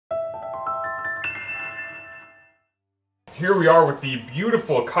Here we are with the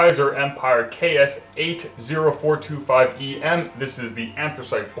beautiful Kaiser Empire KS80425EM. This is the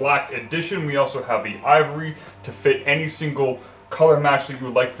Anthracite Black Edition. We also have the Ivory to fit any single color match that you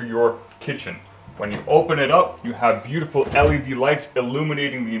would like for your kitchen. When you open it up, you have beautiful LED lights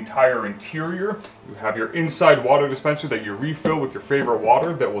illuminating the entire interior. You have your inside water dispenser that you refill with your favorite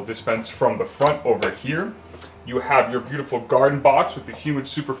water that will dispense from the front over here. You have your beautiful garden box with the Humid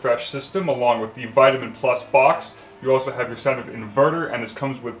Superfresh system along with the Vitamin Plus box. You also have your standard inverter, and this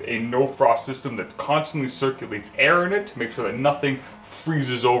comes with a no frost system that constantly circulates air in it to make sure that nothing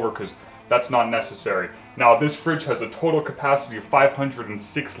freezes over, because that's not necessary. Now this fridge has a total capacity of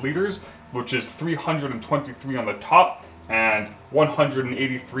 506 liters, which is 323 on the top and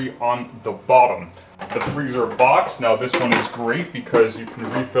 183 on the bottom. The freezer box, now this one is great because you can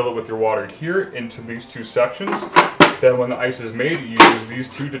refill it with your water here into these two sections. Then when the ice is made, you use these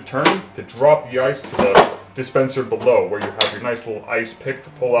two to turn to drop the ice to the dispenser below, where you have your nice little ice pick to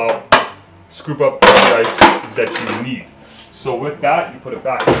pull out, scoop up the ice that you need. So with that, you put it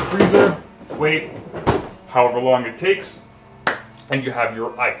back in the freezer, wait however long it takes, and you have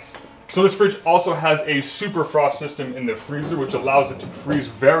your ice. So this fridge also has a super frost system in the freezer, which allows it to freeze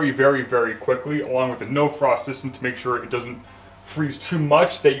very, very, very quickly, along with a no frost system to make sure it doesn't freeze too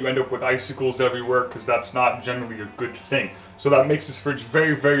much that you end up with icicles everywhere, because that's not generally a good thing. So that makes this fridge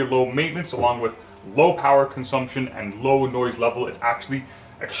very, very low maintenance, along with low power consumption and low noise level. It's actually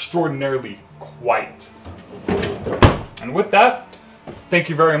extraordinarily quiet. And with that, thank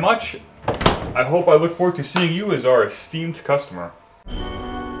you very much. I look forward to seeing you as our esteemed customer.